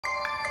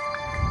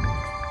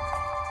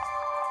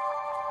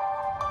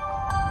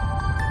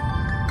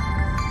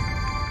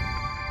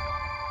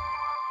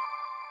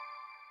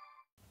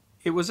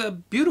It was a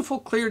beautiful,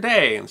 clear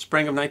day in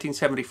spring of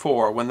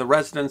 1974 when the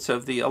residents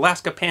of the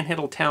Alaska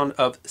panhandle town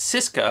of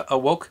Sitka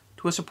awoke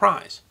to a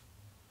surprise.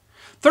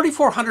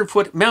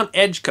 3,400-foot Mount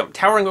Edgecumbe,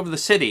 towering over the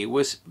city,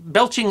 was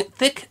belching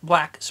thick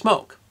black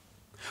smoke.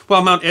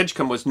 While Mount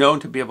Edgecumbe was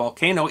known to be a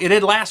volcano, it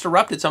had last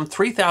erupted some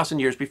 3,000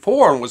 years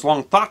before and was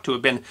long thought to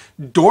have been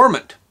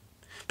dormant.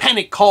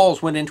 Panic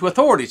calls went into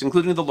authorities,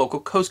 including the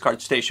local Coast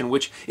Guard station,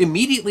 which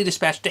immediately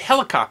dispatched a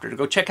helicopter to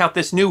go check out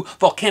this new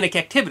volcanic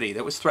activity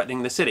that was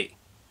threatening the city.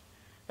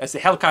 As the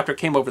helicopter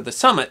came over the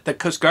summit, the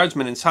Coast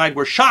Guardsmen inside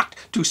were shocked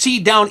to see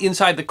down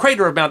inside the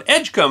crater of Mount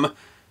Edgecumbe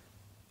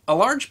a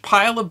large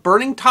pile of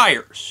burning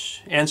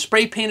tires, and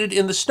spray-painted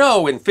in the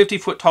snow in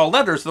 50-foot-tall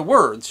letters the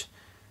words,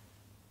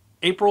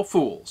 "April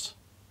Fools."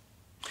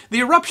 The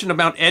eruption of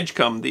Mount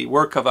Edgecumbe, the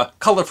work of a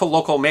colorful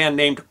local man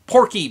named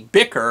Porky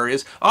Bickar,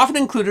 is often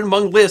included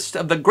among lists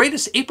of the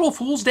greatest April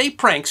Fool's Day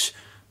pranks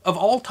of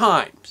all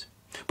times.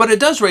 But it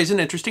does raise an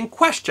interesting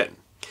question.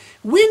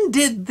 When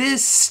did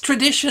this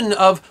tradition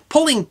of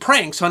pulling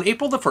pranks on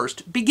April the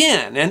 1st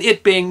begin? And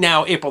it being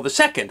now April the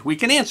 2nd, we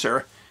can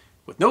answer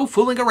with no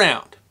fooling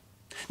around.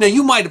 Now,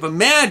 you might have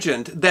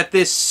imagined that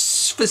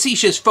this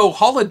facetious faux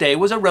holiday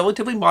was a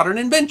relatively modern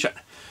invention,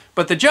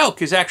 but the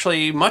joke is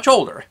actually much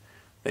older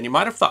than you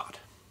might have thought.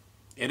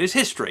 It is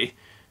history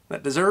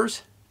that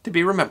deserves to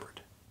be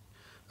remembered.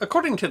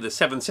 According to the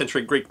 7th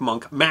century Greek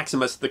monk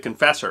Maximus the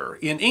Confessor,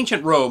 in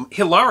ancient Rome,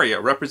 Hilaria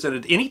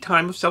represented any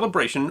time of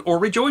celebration or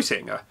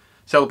rejoicing, a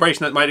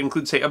celebration that might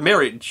include, say, a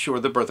marriage or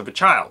the birth of a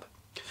child.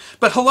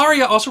 But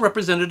Hilaria also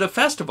represented a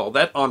festival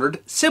that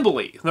honored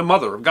Cybele, the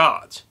mother of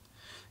gods.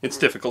 It's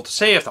difficult to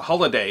say if the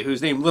holiday,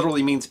 whose name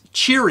literally means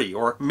cheery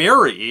or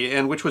merry,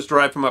 and which was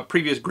derived from a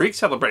previous Greek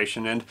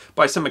celebration and,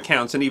 by some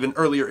accounts, an even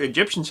earlier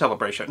Egyptian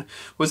celebration,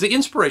 was the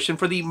inspiration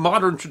for the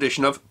modern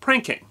tradition of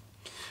pranking.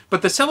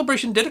 But the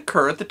celebration did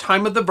occur at the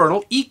time of the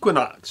vernal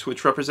equinox,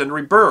 which represented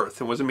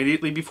rebirth and was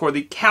immediately before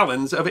the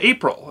calends of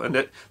April, and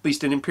at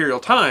least in imperial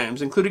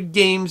times included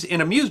games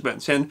and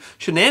amusements and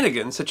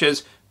shenanigans such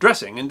as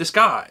dressing in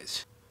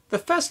disguise. The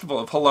festival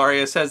of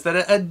Hilaria says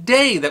that a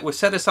day that was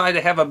set aside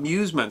to have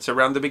amusements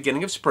around the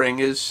beginning of spring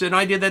is an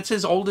idea that's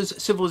as old as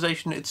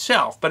civilization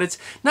itself, but it's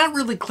not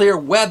really clear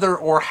whether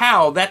or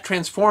how that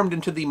transformed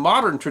into the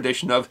modern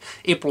tradition of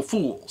April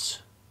Fools.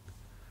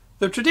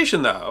 The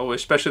tradition, though,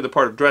 especially the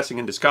part of dressing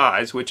in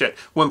disguise, which at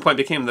one point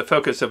became the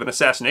focus of an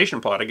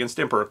assassination plot against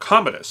Emperor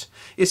Commodus,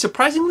 is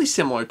surprisingly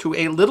similar to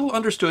a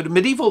little-understood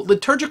medieval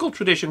liturgical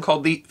tradition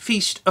called the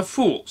Feast of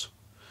Fools.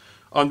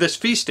 On this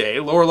feast day,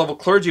 lower-level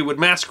clergy would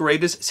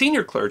masquerade as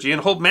senior clergy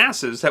and hold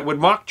masses that would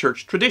mock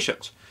church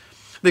traditions.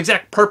 The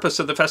exact purpose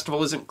of the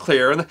festival isn't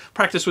clear, and the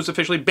practice was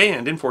officially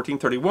banned in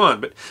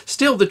 1431, but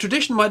still the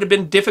tradition might have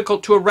been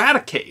difficult to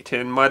eradicate,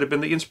 and might have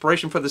been the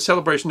inspiration for the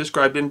celebration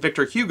described in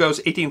Victor Hugo's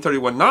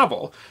 1831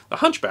 novel, The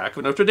Hunchback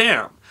of Notre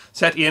Dame,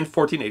 set in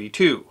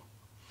 1482.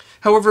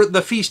 However,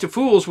 the Feast of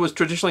Fools was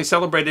traditionally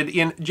celebrated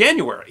in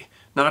January,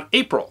 not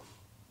April.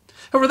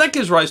 However, that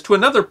gives rise to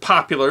another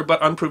popular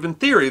but unproven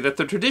theory that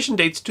the tradition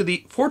dates to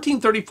the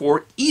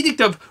 1434 Edict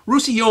of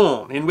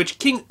Roussillon, in which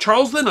King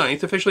Charles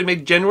IX officially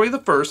made January the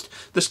 1st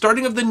the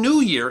starting of the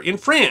new year in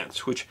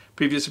France, which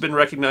previously had been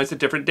recognized at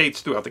different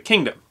dates throughout the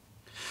kingdom.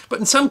 But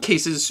in some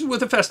cases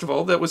with a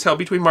festival that was held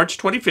between March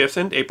 25th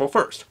and April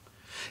 1st.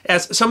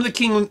 As some of the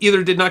kingdom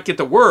either did not get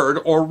the word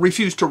or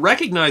refused to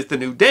recognize the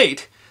new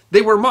date,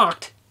 they were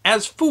mocked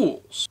as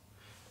fools.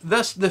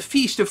 Thus, the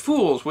Feast of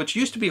Fools, which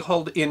used to be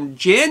held in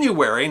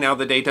January, now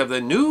the date of the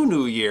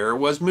new year,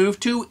 was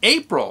moved to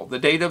April, the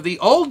date of the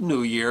old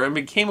New Year, and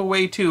became a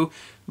way to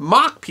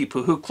mock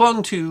people who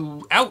clung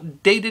to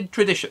outdated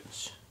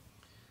traditions.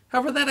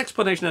 However, that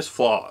explanation has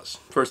flaws.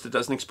 First, it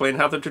doesn't explain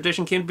how the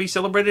tradition came to be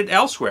celebrated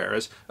elsewhere,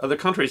 as other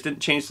countries didn't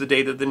change the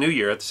date of the New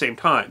Year at the same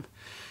time.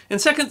 And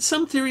second,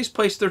 some theories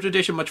place their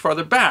tradition much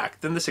farther back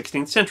than the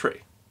 16th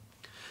century.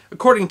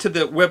 According to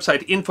the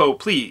website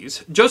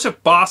InfoPlease,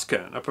 Joseph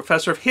Boskin, a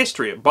professor of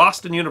history at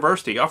Boston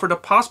University, offered a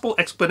possible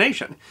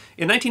explanation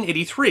in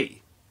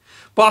 1983.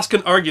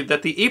 Boskin argued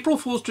that the April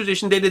Fool's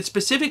tradition dated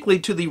specifically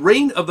to the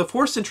reign of the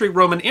 4th century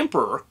Roman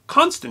emperor,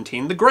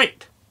 Constantine the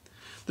Great.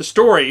 The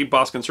story,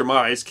 Boskin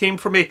surmised, came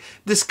from a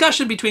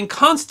discussion between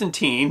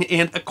Constantine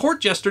and a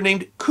court jester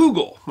named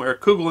Kugel, where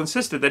Kugel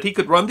insisted that he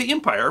could run the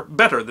empire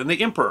better than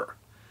the emperor.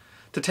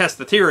 To test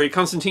the theory,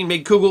 Constantine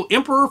made Kugel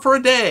emperor for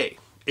a day,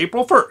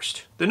 April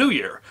 1st, the new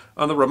year,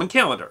 on the Roman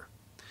calendar.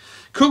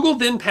 Kugel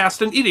then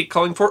passed an edict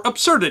calling for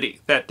absurdity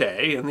that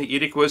day, and the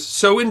edict was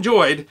so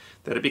enjoyed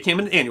that it became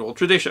an annual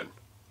tradition.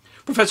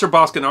 Professor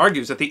Boskin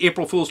argues that the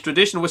April Fool's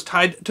tradition was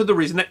tied to the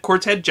reason that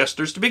courts had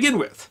jesters to begin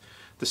with,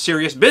 the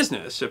serious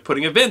business of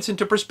putting events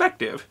into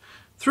perspective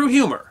through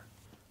humor.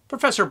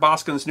 Professor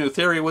Boskin's new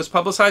theory was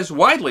publicized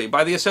widely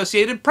by the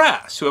Associated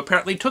Press, who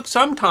apparently took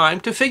some time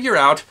to figure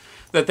out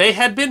that they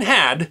had been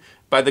had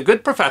by the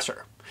good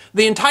professor.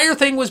 The entire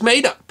thing was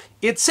made up,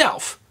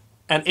 itself,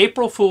 an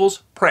April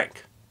Fool's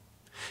prank.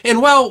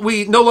 And while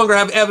we no longer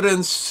have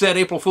evidence that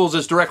April Fool's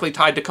is directly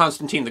tied to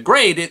Constantine the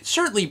Great, it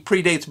certainly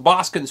predates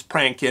Boskin's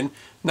prank in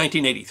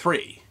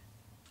 1983.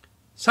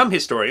 Some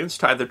historians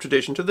tie the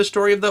tradition to the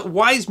story of the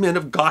wise men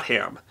of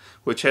Gotham,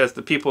 which has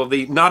the people of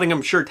the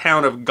Nottinghamshire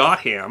town of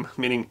Gotham,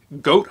 meaning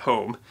goat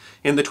home,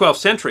 in the 12th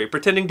century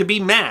pretending to be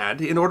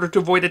mad in order to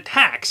avoid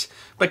attacks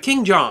by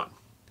King John.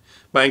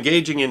 By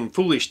engaging in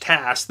foolish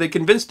tasks, they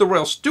convince the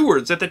royal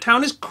stewards that the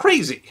town is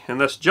crazy, and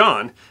thus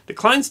John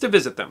declines to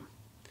visit them.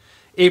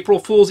 April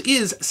Fool's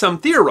is, some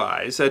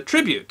theorize, a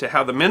tribute to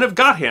how the men of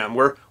Gotham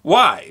were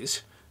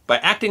wise by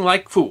acting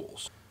like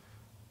fools.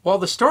 While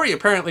the story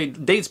apparently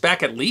dates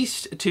back at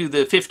least to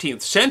the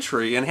 15th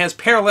century and has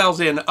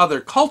parallels in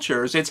other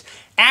cultures, its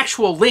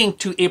actual link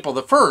to April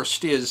the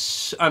 1st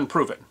is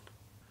unproven.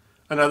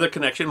 Another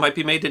connection might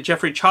be made to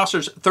Geoffrey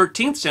Chaucer's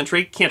 13th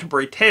century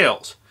Canterbury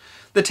Tales.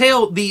 The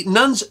tale, The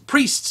Nun's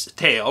Priest's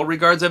Tale,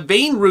 regards a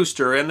vain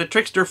rooster and the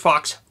trickster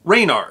fox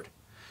Reynard.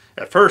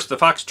 At first, the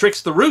fox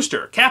tricks the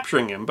rooster,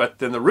 capturing him, but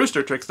then the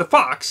rooster tricks the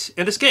fox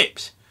and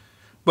escapes.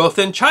 Both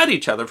then chide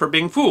each other for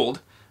being fooled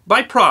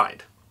by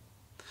pride.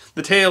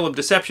 The tale of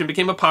deception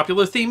became a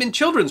popular theme in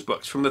children's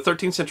books from the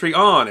 13th century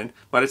on, and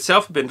might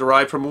itself have been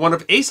derived from one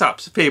of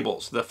Aesop's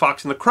fables, The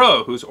Fox and the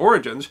Crow, whose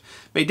origins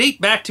may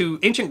date back to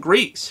ancient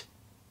Greece.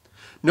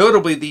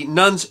 Notably, the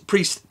Nun's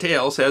Priest's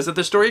Tale says that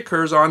the story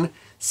occurs on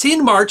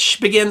Sin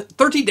March began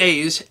 30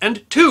 days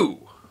and 2,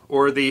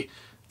 or the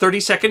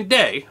 32nd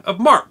day of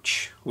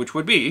March, which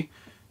would be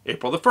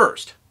April the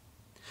 1st.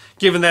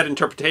 Given that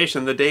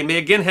interpretation, the day may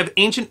again have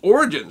ancient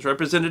origins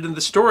represented in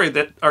the story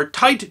that are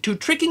tied to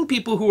tricking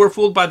people who were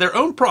fooled by their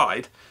own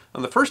pride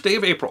on the first day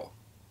of April.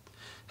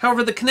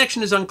 However, the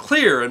connection is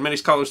unclear, and many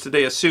scholars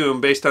today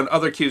assume, based on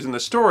other cues in the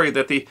story,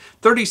 that the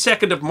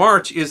 32nd of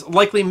March is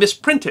likely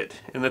misprinted,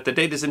 and that the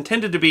date is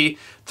intended to be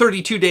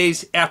 32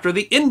 days after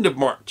the end of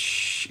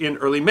March, in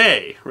early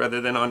May,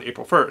 rather than on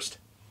April 1st.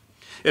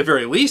 At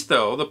very least,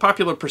 though, the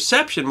popular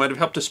perception might have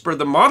helped to spur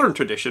the modern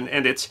tradition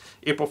and its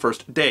April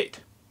 1st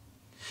date.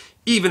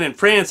 Even in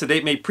France, the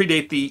date may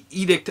predate the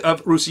Edict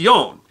of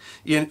Roussillon.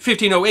 In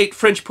 1508,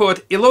 French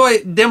poet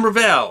Eloy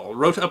d'Emberville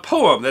wrote a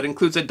poem that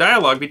includes a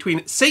dialogue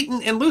between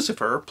Satan and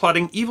Lucifer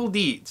plotting evil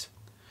deeds.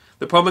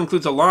 The poem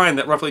includes a line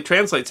that roughly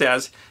translates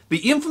as,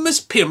 "The infamous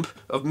pimp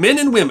of men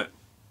and women,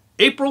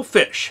 April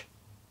Fish."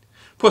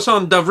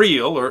 Poisson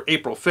d'avril, or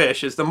April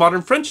Fish, is the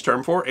modern French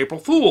term for April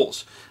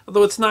Fools,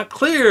 although it's not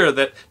clear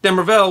that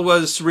d'Emberville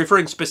was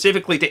referring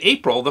specifically to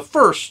April the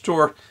 1st,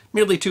 or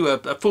merely to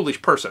a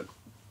foolish person.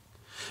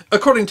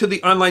 According to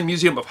the Online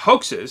Museum of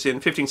Hoaxes, in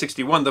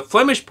 1561, the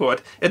Flemish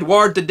poet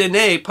Edouard de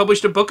Denay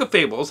published a book of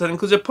fables that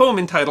includes a poem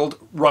entitled,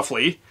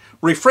 roughly,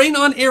 Refrain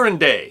on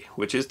Errand Day,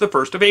 which is the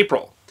 1st of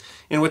April,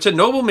 in which a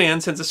noble man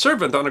sends a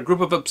servant on a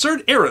group of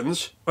absurd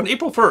errands on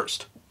April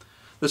 1st.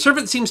 The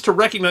servant seems to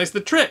recognize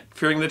the trick,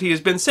 fearing that he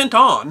has been sent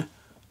on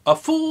a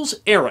fool's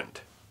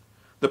errand.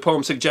 The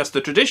poem suggests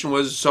the tradition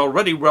was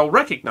already well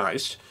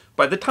recognized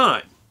by the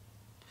time.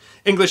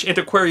 English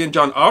antiquarian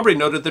John Aubrey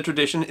noted the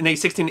tradition in a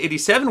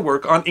 1687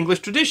 work on English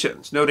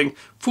traditions, noting,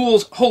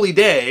 Fool's Holy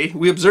Day,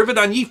 we observe it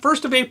on ye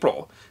 1st of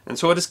April, and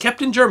so it is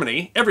kept in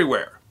Germany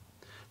everywhere.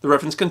 The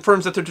reference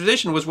confirms that the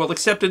tradition was well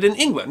accepted in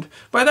England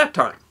by that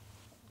time.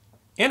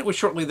 And it was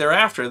shortly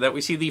thereafter that we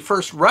see the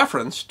first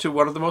reference to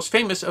one of the most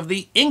famous of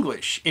the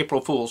English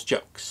April Fool's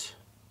jokes.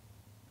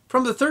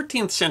 From the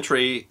 13th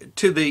century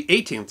to the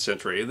 18th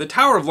century, the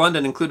Tower of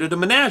London included a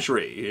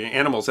menagerie,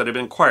 animals that had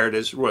been acquired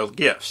as royal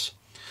gifts.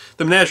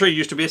 The menagerie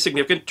used to be a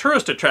significant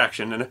tourist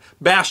attraction, and a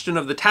bastion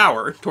of the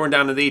tower, torn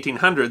down in the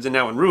 1800s and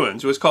now in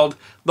ruins, was called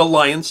the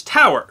Lion's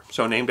Tower,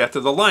 so named after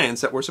the lions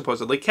that were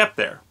supposedly kept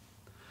there.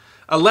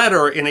 A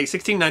letter in a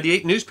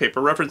 1698 newspaper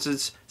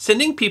references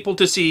sending people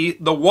to see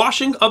the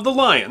washing of the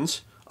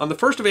lions on the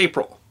 1st of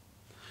April.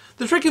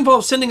 The trick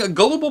involved sending a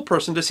gullible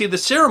person to see the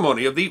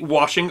ceremony of the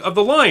washing of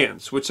the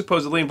lions, which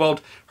supposedly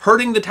involved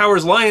herding the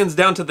tower's lions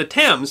down to the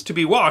Thames to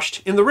be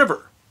washed in the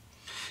river.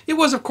 It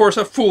was, of course,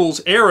 a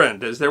fool's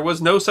errand, as there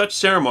was no such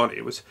ceremony.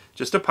 It was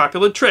just a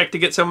popular trick to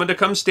get someone to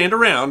come stand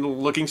around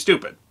looking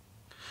stupid.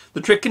 The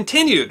trick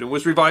continued and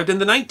was revived in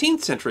the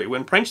 19th century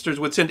when pranksters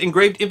would send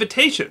engraved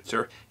invitations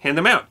or hand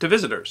them out to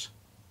visitors.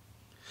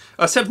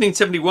 A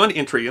 1771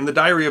 entry in the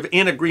diary of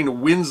Anna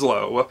Green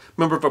Winslow, a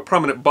member of a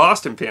prominent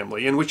Boston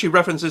family, in which she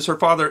references her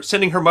father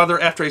sending her mother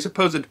after a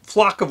supposed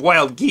flock of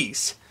wild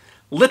geese,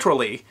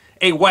 literally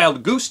a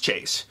wild goose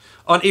chase,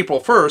 on April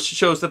 1st,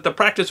 shows that the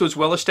practice was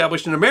well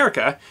established in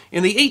America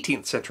in the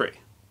 18th century.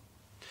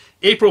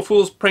 April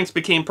Fool's pranks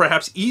became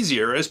perhaps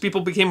easier as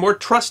people became more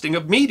trusting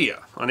of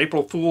media. On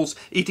April Fool's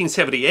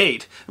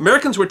 1878,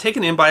 Americans were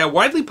taken in by a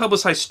widely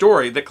publicized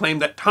story that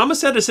claimed that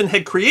Thomas Edison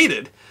had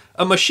created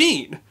a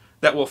machine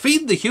that will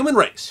feed the human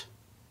race.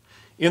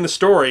 In the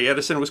story,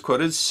 Edison was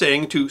quoted as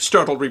saying to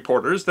startled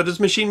reporters that his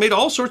machine made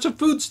all sorts of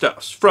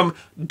foodstuffs, from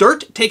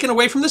dirt taken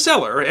away from the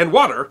cellar and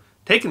water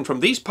taken from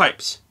these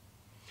pipes.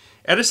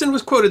 Edison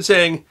was quoted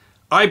saying,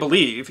 I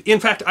believe, in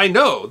fact I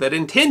know, that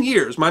in 10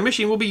 years my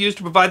machine will be used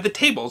to provide the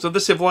tables of the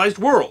civilized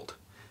world.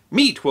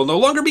 Meat will no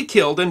longer be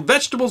killed and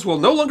vegetables will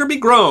no longer be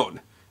grown,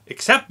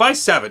 except by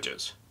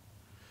savages.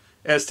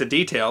 As to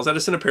details,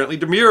 Edison apparently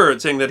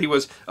demurred, saying that he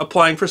was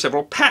applying for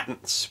several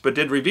patents, but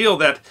did reveal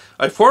that,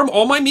 "I form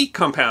all my meat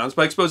compounds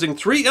by exposing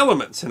 3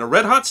 elements in a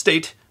red-hot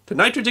state to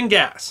nitrogen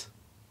gas."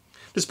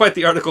 Despite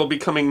the article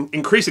becoming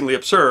increasingly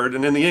absurd,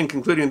 and in the end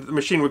concluding that the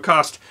machine would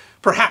cost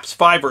perhaps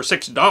 $5 or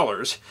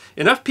 $6,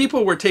 enough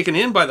people were taken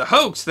in by the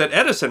hoax that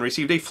Edison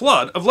received a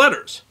flood of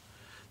letters.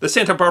 The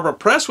Santa Barbara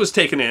press was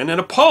taken in and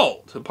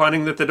appalled,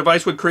 opining that the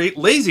device would create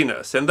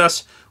laziness and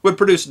thus would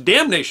produce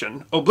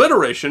damnation,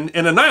 obliteration,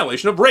 and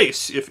annihilation of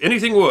race, if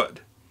anything would.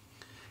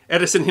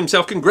 Edison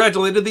himself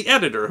congratulated the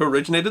editor who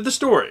originated the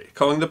story,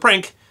 calling the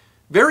prank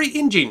very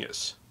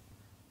ingenious.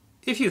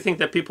 If you think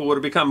that people would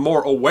have become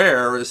more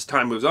aware as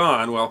time moves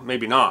on, well,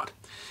 maybe not.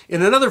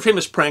 In another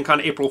famous prank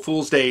on April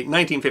Fool's Day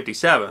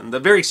 1957, the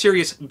very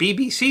serious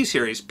BBC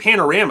series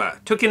Panorama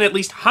took in at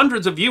least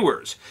hundreds of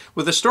viewers,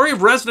 with the story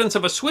of residents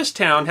of a Swiss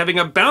town having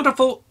a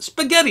bountiful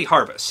spaghetti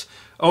harvest,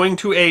 owing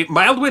to a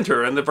mild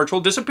winter and the virtual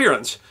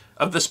disappearance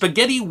of the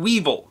spaghetti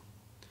weevil.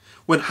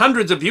 When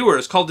hundreds of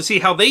viewers called to see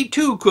how they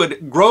too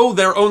could grow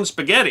their own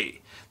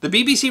spaghetti, the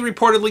BBC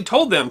reportedly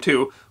told them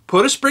to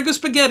put a sprig of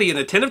spaghetti in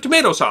a tin of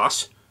tomato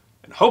sauce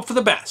and hope for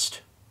the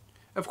best.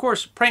 Of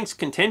course, pranks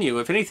continue.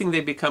 If anything,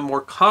 they become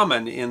more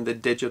common in the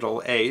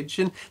digital age,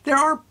 and there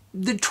are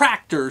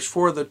detractors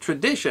for the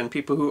tradition,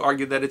 people who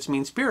argue that it's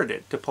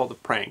mean-spirited to pull the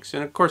pranks.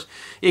 And of course,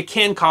 it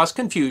can cause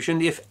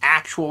confusion if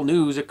actual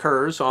news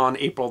occurs on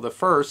April the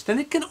 1st, and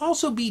it can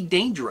also be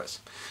dangerous.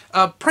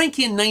 A prank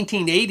in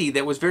 1980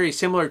 that was very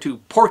similar to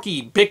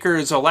Porky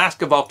Bickar's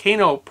Alaska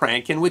volcano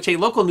prank, in which a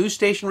local news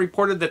station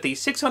reported that the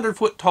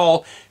 600-foot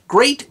tall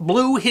Great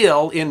Blue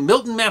Hill in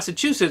Milton,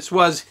 Massachusetts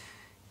was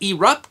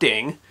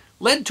erupting,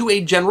 led to a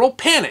general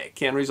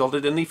panic and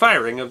resulted in the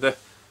firing of the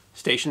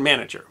station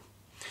manager.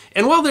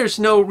 And while there's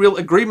no real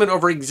agreement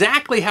over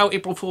exactly how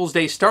April Fool's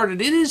Day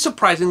started, it is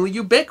surprisingly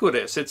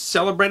ubiquitous. It's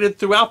celebrated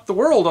throughout the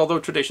world, although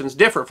traditions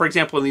differ. For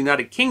example, in the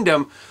United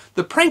Kingdom,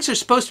 the pranks are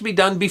supposed to be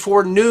done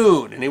before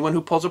noon. Anyone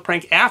who pulls a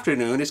prank after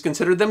noon is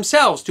considered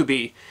themselves to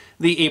be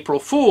the April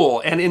Fool.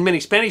 And in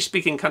many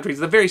Spanish-speaking countries,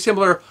 the very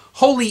similar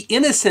Holy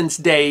Innocents'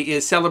 Day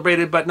is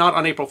celebrated, but not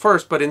on April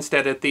 1st, but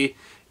instead at the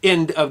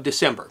end of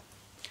December.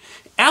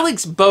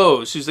 Alex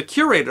Bose, who's the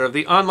curator of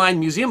the online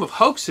Museum of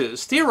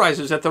Hoaxes,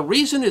 theorizes that the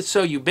reason it's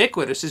so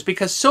ubiquitous is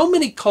because so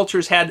many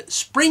cultures had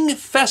spring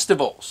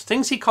festivals,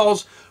 things he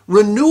calls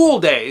renewal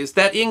days,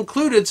 that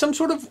included some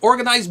sort of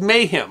organized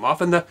mayhem,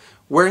 often the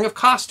wearing of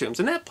costumes,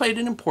 and that played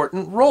an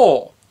important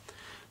role.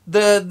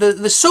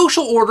 The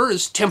social order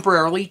is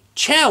temporarily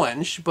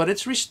challenged, but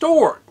it's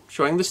restored,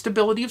 showing the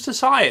stability of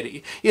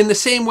society, in the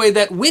same way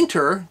that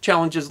winter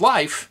challenges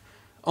life,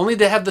 only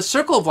to have the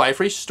circle of life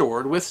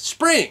restored with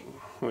spring,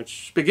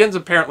 which begins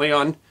apparently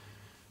on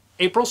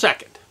April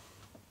 2nd.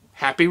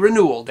 Happy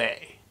Renewal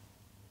Day.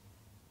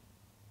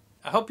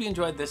 I hope you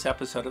enjoyed this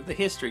episode of The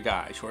History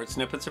Guy, short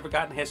snippets of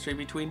forgotten history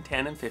between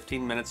 10 and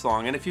 15 minutes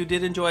long. And if you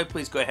did enjoy,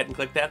 please go ahead and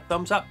click that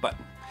thumbs up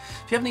button.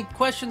 If you have any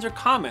questions or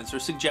comments or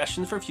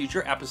suggestions for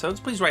future episodes,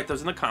 please write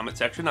those in the comment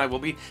section. I will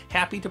be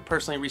happy to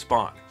personally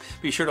respond.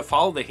 Be sure to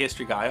follow The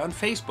History Guy on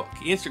Facebook,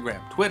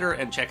 Instagram, Twitter,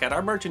 and check out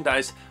our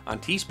merchandise on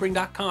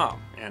teespring.com.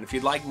 And if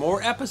you'd like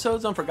more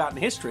episodes on forgotten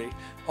history,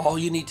 all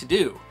you need to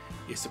do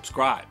is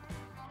subscribe.